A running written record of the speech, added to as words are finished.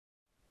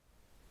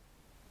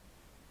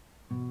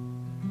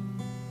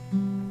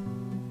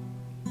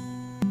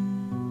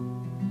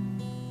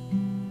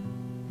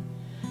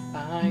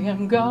I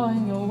am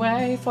going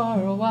away for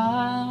a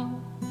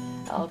while.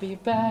 I'll be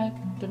back,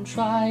 don't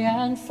try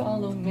and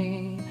follow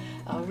me.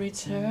 I'll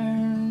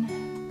return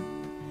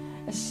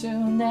as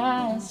soon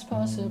as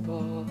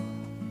possible.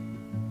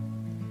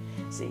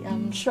 See,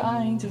 I'm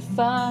trying to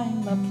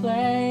find my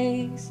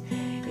place.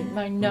 It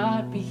might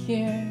not be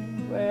here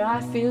where I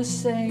feel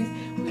safe.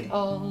 We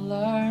all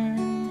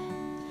learn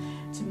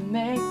to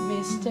make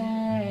mistakes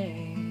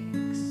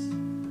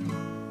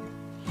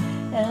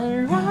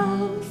and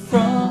run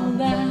from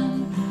them,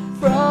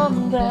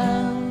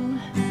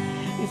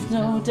 with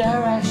no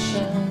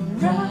direction.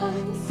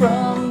 Run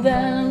from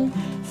them,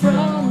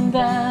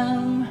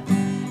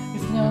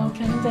 with no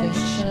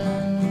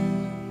conviction.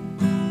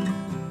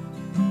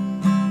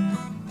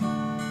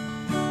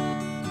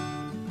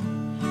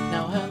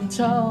 Now I'm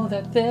told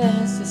that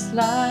this is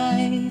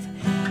life.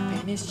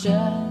 Pain is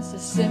just a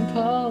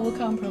simple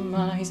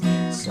compromise,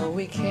 so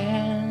we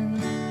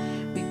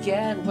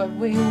get what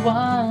we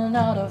want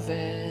out of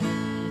it.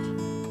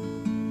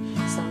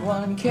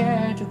 Someone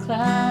cared to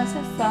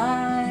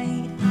classify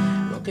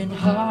broken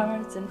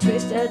hearts and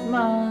twisted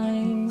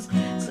minds,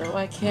 so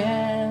I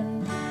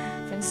can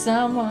find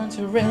someone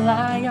to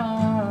rely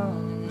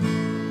on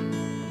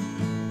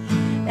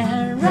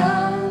and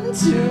run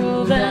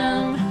to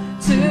them,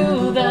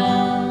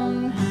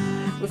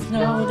 with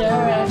no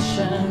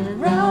direction.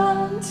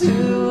 Run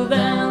to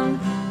them,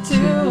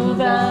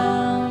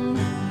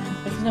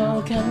 with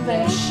no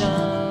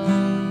conviction.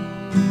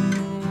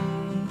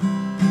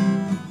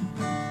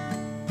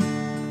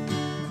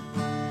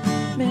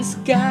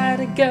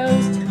 Misguided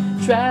ghost,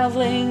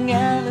 traveling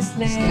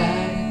endlessly.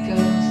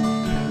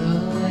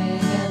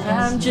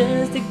 I'm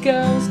just a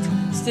ghost,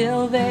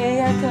 still they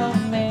echo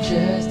me.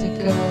 Just a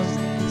ghost,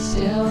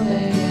 still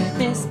they echo.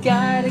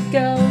 Misguided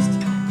ghost,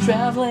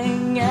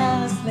 traveling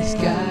endlessly.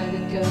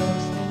 Misguided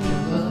ghost,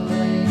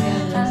 traveling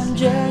endlessly. I'm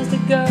just a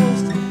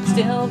ghost,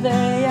 still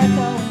they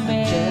echo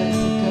me. Just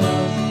a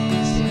ghost,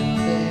 still they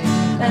echo.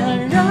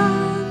 And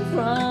run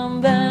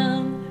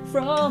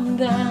from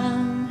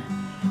them,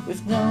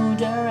 with no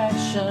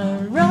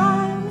direction.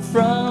 Run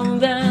from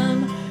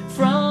them,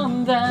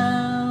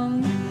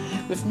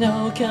 with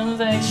no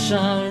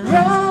conviction.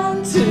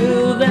 Run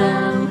to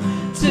them,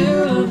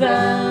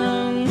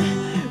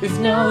 with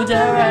no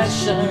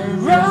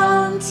direction.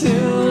 Run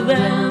to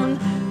them,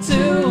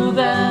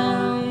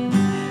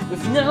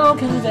 with no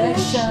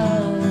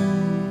conviction.